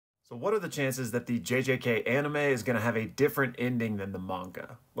So what are the chances that the JJK anime is going to have a different ending than the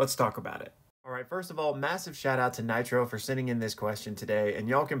manga? Let's talk about it. All right, first of all, massive shout out to Nitro for sending in this question today, and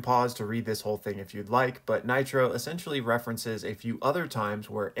y'all can pause to read this whole thing if you'd like, but Nitro essentially references a few other times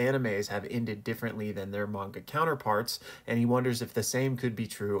where animes have ended differently than their manga counterparts, and he wonders if the same could be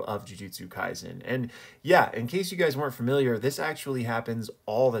true of Jujutsu Kaisen. And yeah, in case you guys weren't familiar, this actually happens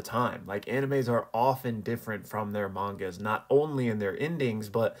all the time. Like, animes are often different from their mangas, not only in their endings,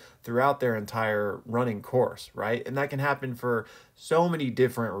 but throughout their entire running course, right? And that can happen for so many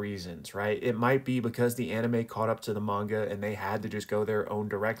different reasons, right? It might be because the anime caught up to the manga and they had to just go their own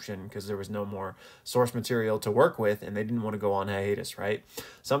direction because there was no more source material to work with and they didn't want to go on hiatus, right?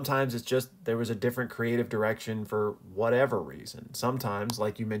 Sometimes it's just there was a different creative direction for whatever reason. Sometimes,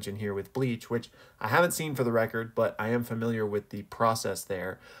 like you mentioned here with Bleach, which I haven't seen for the record, but I am familiar with the process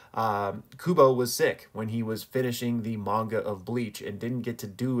there. Kubo was sick when he was finishing the manga of Bleach and didn't get to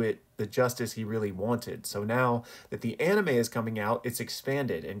do it the justice he really wanted. So now that the anime is coming out, it's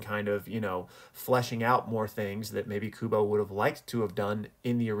expanded and kind of, you know, fleshing out more things that maybe Kubo would have liked to have done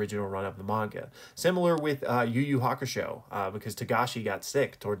in the original run of the manga. Similar with Yu Yu Hakusho, because Togashi got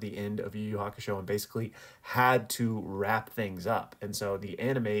sick toward the end of Yu Yu Hakusho and basically had to wrap things up. And so the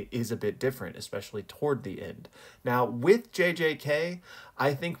anime is a bit different, especially toward the end. Now, with JJK,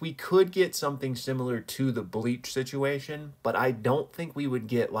 I think we could get something similar to the Bleach situation, but I don't think we would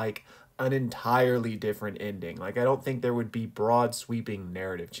get like an entirely different ending. Like, I don't think there would be broad sweeping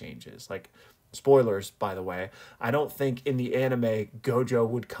narrative changes. Like, spoilers, by the way, I don't think in the anime Gojo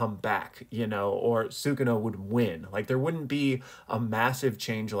would come back, you know, or Sukuna would win. Like, there wouldn't be a massive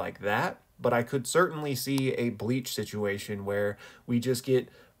change like that, but I could certainly see a Bleach situation where we just get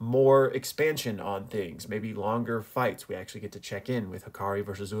more expansion on things, maybe longer fights. We actually get to check in with Hikari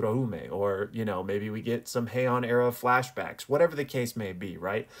versus Uraume, or, you know, maybe we get some Heian era flashbacks, whatever the case may be,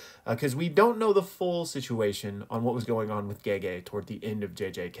 right? Because we don't know the full situation on what was going on with Gege toward the end of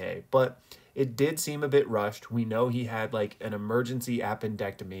JJK, but it did seem a bit rushed. We know he had like an emergency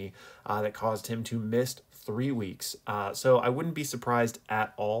appendectomy that caused him to miss 3 weeks. So I wouldn't be surprised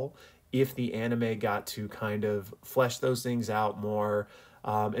at all if the anime got to kind of flesh those things out more.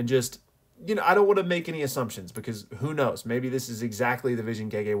 And just, you know, I don't want to make any assumptions because who knows? Maybe this is exactly the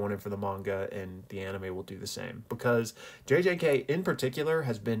vision Gege wanted for the manga and the anime will do the same. Because JJK in particular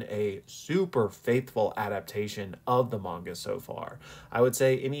has been a super faithful adaptation of the manga so far. I would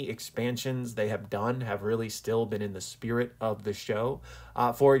say any expansions they have done have really still been in the spirit of the show.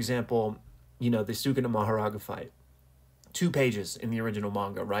 For example, you know, the Sukuna Maharaga fight. 2 pages in the original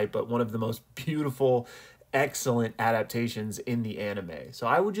manga, right? But one of the most beautiful, excellent adaptations in the anime. So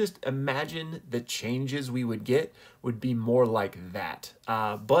I would just imagine the changes we would get would be more like that.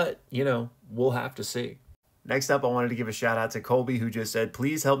 But, you know, we'll have to see. Next up, I wanted to give a shout out to Colby, who just said,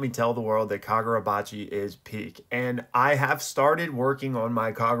 please help me tell the world that Kagurabachi is peak. And I have started working on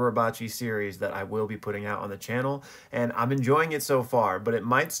my Kagurabachi series that I will be putting out on the channel, and I'm enjoying it so far, but it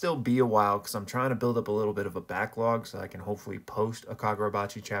might still be a while because I'm trying to build up a little bit of a backlog so I can hopefully post a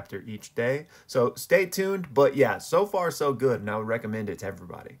Kagurabachi chapter each day. So stay tuned, but yeah, so far so good, and I would recommend it to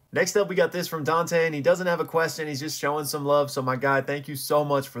everybody. Next up, we got this from Dante, and he doesn't have a question, he's just showing some love, so my guy, thank you so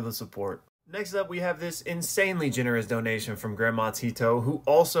much for the support. Next up, we have this insanely generous donation from Grandma Tito, who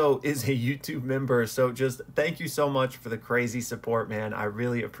also is a YouTube member. So just thank you so much for the crazy support, man. I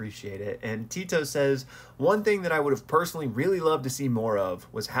really appreciate it. And Tito says, one thing that I would have personally really loved to see more of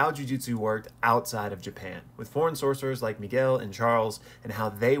was how Jujutsu worked outside of Japan, with foreign sorcerers like Miguel and Charles, and how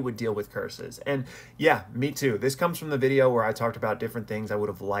they would deal with curses. And yeah, me too. This comes from the video where I talked about different things I would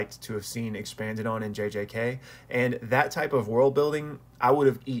have liked to have seen expanded on in JJK. And that type of world building, I would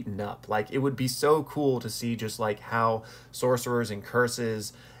have eaten up. Like, it would be so cool to see just like how sorcerers and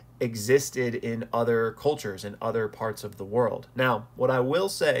curses existed in other cultures and other parts of the world. Now, what I will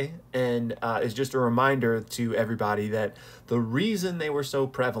say, and is just a reminder to everybody, that the reason they were so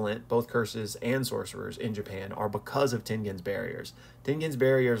prevalent, both curses and sorcerers in Japan, are because of Tengen's barriers. Tengen's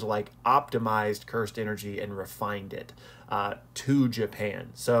barriers like optimized cursed energy and refined it to Japan.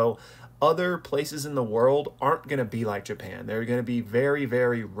 So other places in the world aren't going to be like Japan. There are going to be very,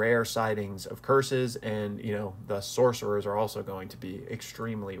 very rare sightings of curses, and, you know, the sorcerers are also going to be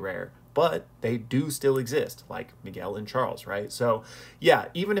extremely rare. But they do still exist, like Miguel and Charles, right? So, yeah,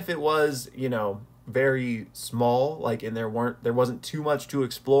 even if it was, you know, very small, like, and there wasn't too much to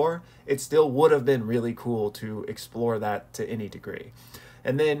explore, it still would have been really cool to explore that to any degree.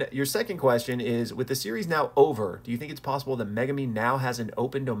 And then your second question is, with the series now over, do you think it's possible that Megami now has an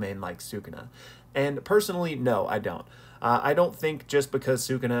open domain like Sukuna? And personally, no, I don't. I don't think just because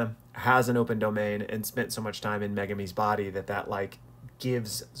Sukuna has an open domain and spent so much time in Megami's body that like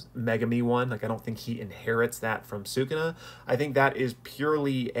gives Megami one. Like, I don't think he inherits that from Sukuna. I think that is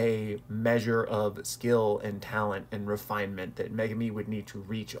purely a measure of skill and talent and refinement that Megami would need to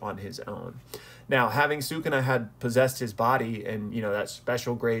reach on his own. Now, having Sukuna had possessed his body and, you know, that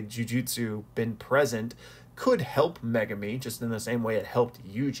special grade Jujutsu been present could help Megami just in the same way it helped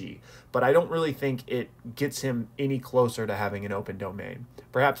Yuji, but I don't really think it gets him any closer to having an open domain.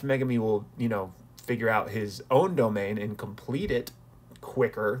 Perhaps Megami will, you know, figure out his own domain and complete it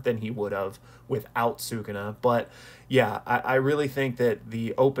quicker than he would have without Sukuna. But yeah, I really think that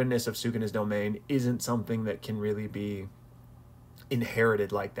the openness of Sukuna's domain isn't something that can really be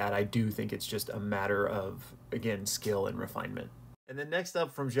inherited like that. I do think it's just a matter of, again, skill and refinement. And then next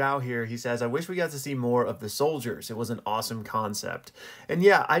up from Zhao here, he says, I wish we got to see more of the soldiers. It was an awesome concept. And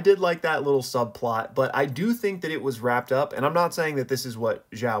yeah, I did like that little subplot, but I do think that it was wrapped up. And I'm not saying that this is what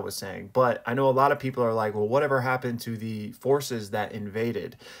Zhao was saying, but I know a lot of people are like, well, whatever happened to the forces that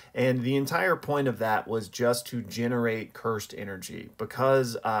invaded? And the entire point of that was just to generate cursed energy,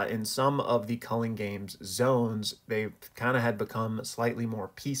 because in some of the Culling Games zones, they kind of had become slightly more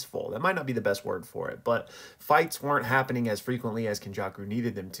peaceful. That might not be the best word for it, but fights weren't happening as frequently as Kenjaku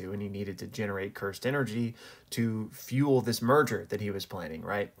needed them to, and he needed to generate cursed energy to fuel this merger that he was planning,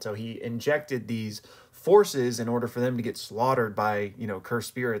 right? So he injected these forces in order for them to get slaughtered by, you know, cursed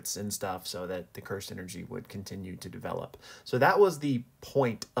spirits and stuff, so that the cursed energy would continue to develop. So that was the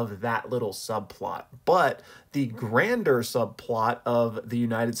point of that little subplot. But the grander subplot of the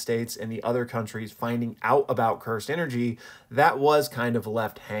United States and the other countries finding out about cursed energy, that was kind of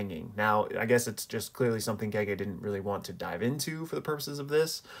left hanging. Now, I guess it's just clearly something Gege didn't really want to dive into for the purposes of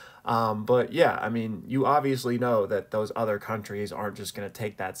this. But yeah, I mean, you obviously know that those other countries aren't just going to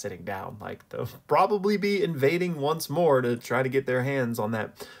take that sitting down. Like, they'll probably be invading once more to try to get their hands on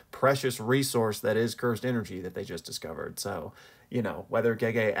that precious resource that is cursed energy that they just discovered. So, you know, whether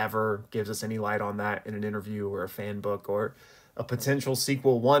Gege ever gives us any light on that in an interview or a fan book or a potential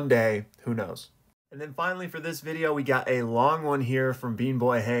sequel one day, who knows? And then finally for this video, we got a long one here from Bean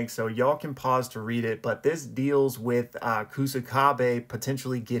Boy Hank, so y'all can pause to read it, but this deals with Kusakabe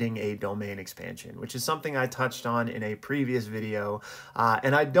potentially getting a domain expansion, which is something I touched on in a previous video,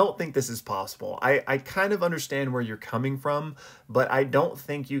 and I don't think this is possible. I kind of understand where you're coming from, but I don't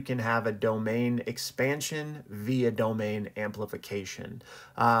think you can have a domain expansion via domain amplification,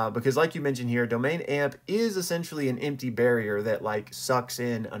 because like you mentioned here, domain amp is essentially an empty barrier that like sucks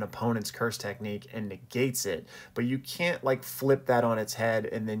in an opponent's curse technique and negates it, but you can't like flip that on its head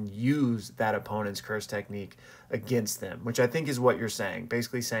and then use that opponent's curse technique against them, which I think is what you're saying.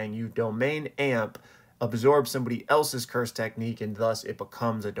 Basically saying you domain amp, absorb somebody else's curse technique, and thus it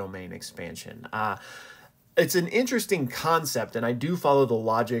becomes a domain expansion. It's an interesting concept, and I do follow the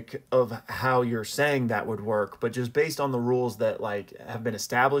logic of how you're saying that would work, but just based on the rules that like have been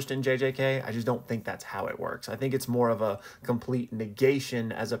established in JJK, I just don't think that's how it works. I think it's more of a complete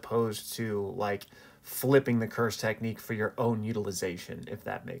negation as opposed to like flipping the curse technique for your own utilization, if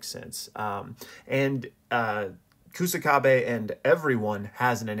that makes sense. Kusakabe and everyone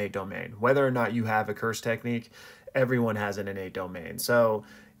has an innate domain. Whether or not you have a curse technique, everyone has an innate domain. So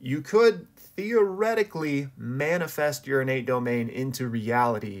you could theoretically manifest your innate domain into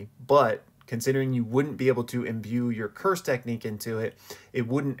reality, but considering you wouldn't be able to imbue your curse technique into it, it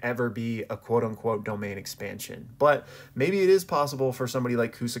wouldn't ever be a quote-unquote domain expansion. But maybe it is possible for somebody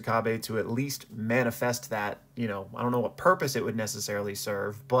like Kusakabe to at least manifest that. You know, I don't know what purpose it would necessarily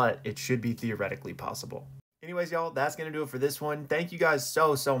serve, but it should be theoretically possible. Anyways, y'all, that's going to do it for this one. Thank you guys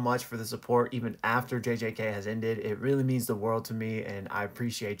so much for the support even after JJK has ended. It really means the world to me, and I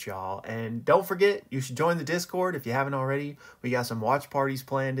appreciate y'all. And don't forget, you should join the Discord if you haven't already. We got some watch parties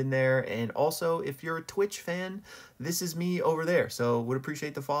planned in there. And also, if you're a Twitch fan, this is me over there. So would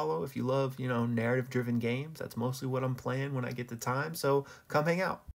appreciate the follow if you love, you know, narrative-driven games. That's mostly what I'm playing when I get the time. So come hang out.